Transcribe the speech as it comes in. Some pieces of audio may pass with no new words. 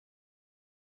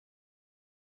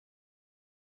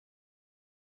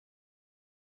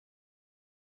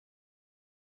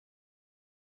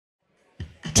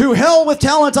To hell with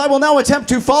talent, I will now attempt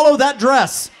to follow that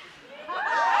dress.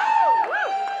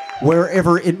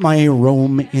 Wherever it may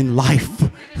roam in life.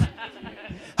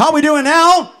 How we doing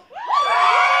now?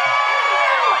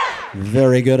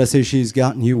 Very good. I see she's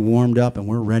gotten you warmed up and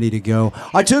we're ready to go.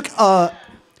 I took a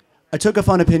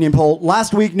fun opinion poll.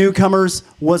 Last week, newcomers,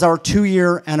 was our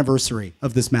 2-year anniversary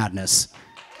of this madness.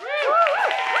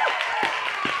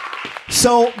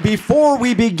 So before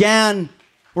we begin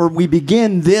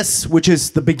this, which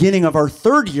is the beginning of our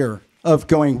 3rd year of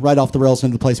going right off the rails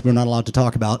into the place we're not allowed to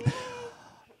talk about,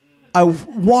 I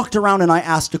walked around and I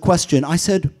asked a question. I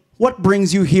said, what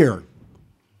brings you here?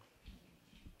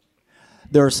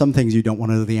 There are some things you don't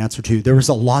want to know the answer to. There was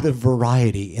a lot of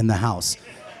variety in the house.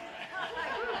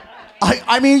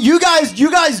 I mean, you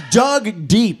guys dug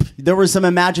deep. There was some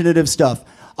imaginative stuff.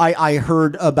 I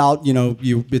heard about,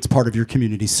 it's part of your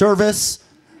community service,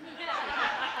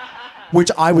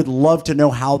 which I would love to know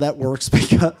how that works,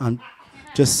 because I'm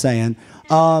just saying.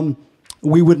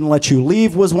 We wouldn't let you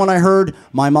leave was one I heard.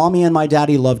 My mommy and my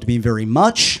daddy loved me very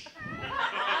much.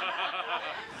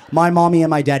 My mommy and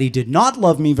my daddy did not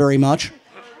love me very much.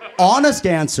 Honest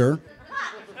answer.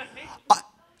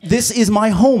 This is my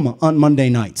home on Monday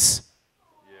nights.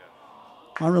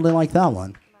 I really like that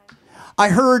one. I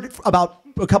heard about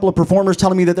a couple of performers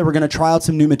telling me that they were going to try out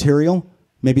some new material,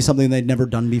 maybe something they'd never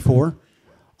done before.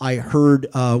 I heard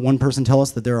one person tell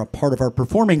us that they're a part of our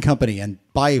performing company, and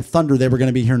by thunder, they were going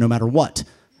to be here no matter what,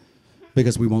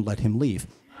 because we won't let him leave.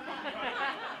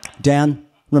 Dan,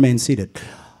 remain seated.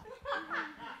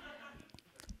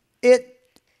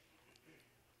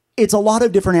 It's a lot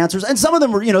of different answers, and some of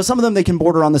them some of them they can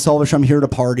border on the selfish. I'm here to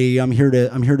party. I'm here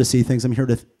to see things. I'm here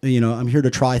to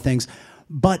try things.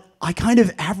 But I kind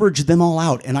of averaged them all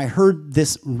out, and I heard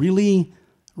this really,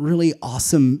 really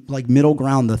awesome middle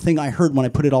ground. The thing I heard when I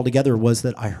put it all together was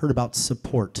that I heard about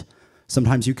support.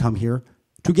 Sometimes you come here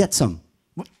to get some.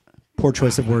 Poor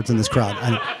choice of words in this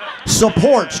crowd.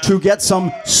 Support, to get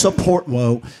some support.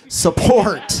 Whoa,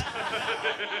 support.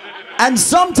 And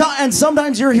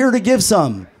sometimes you're here to give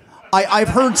some. I've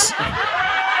heard.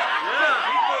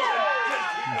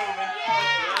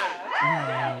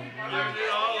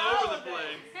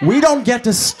 We don't get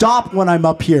to stop when I'm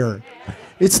up here.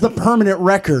 It's the permanent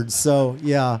record, so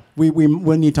yeah, we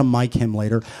need to mic him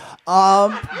later.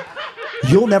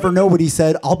 You'll never know what he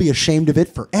said. I'll be ashamed of it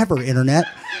forever, internet.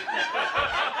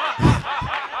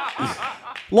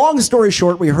 Long story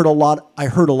short, I heard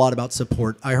a lot about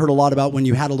support. I heard a lot about when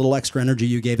you had a little extra energy,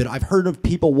 you gave it. I've heard of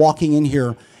people walking in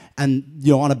here and,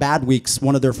 on a bad week,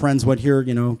 one of their friends went here,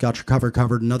 got your cover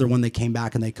covered. Another one, they came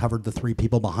back and they covered the 3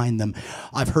 people behind them.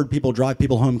 I've heard people drive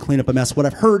people home, clean up a mess. What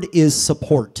I've heard is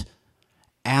support.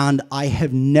 And I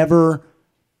have never,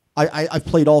 I've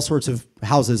played all sorts of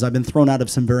houses. I've been thrown out of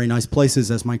some very nice places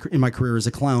in my career as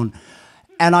a clown.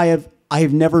 And I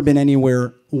have never been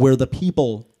anywhere where the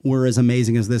people were as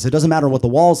amazing as this. It doesn't matter what the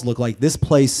walls look like. This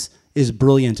place is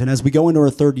brilliant. And as we go into our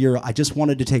 3rd year, I just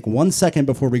wanted to take 1 second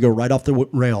before we go right off the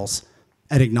rails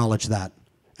and acknowledge that.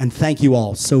 And thank you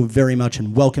all so very much,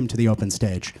 and welcome to the open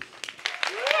stage.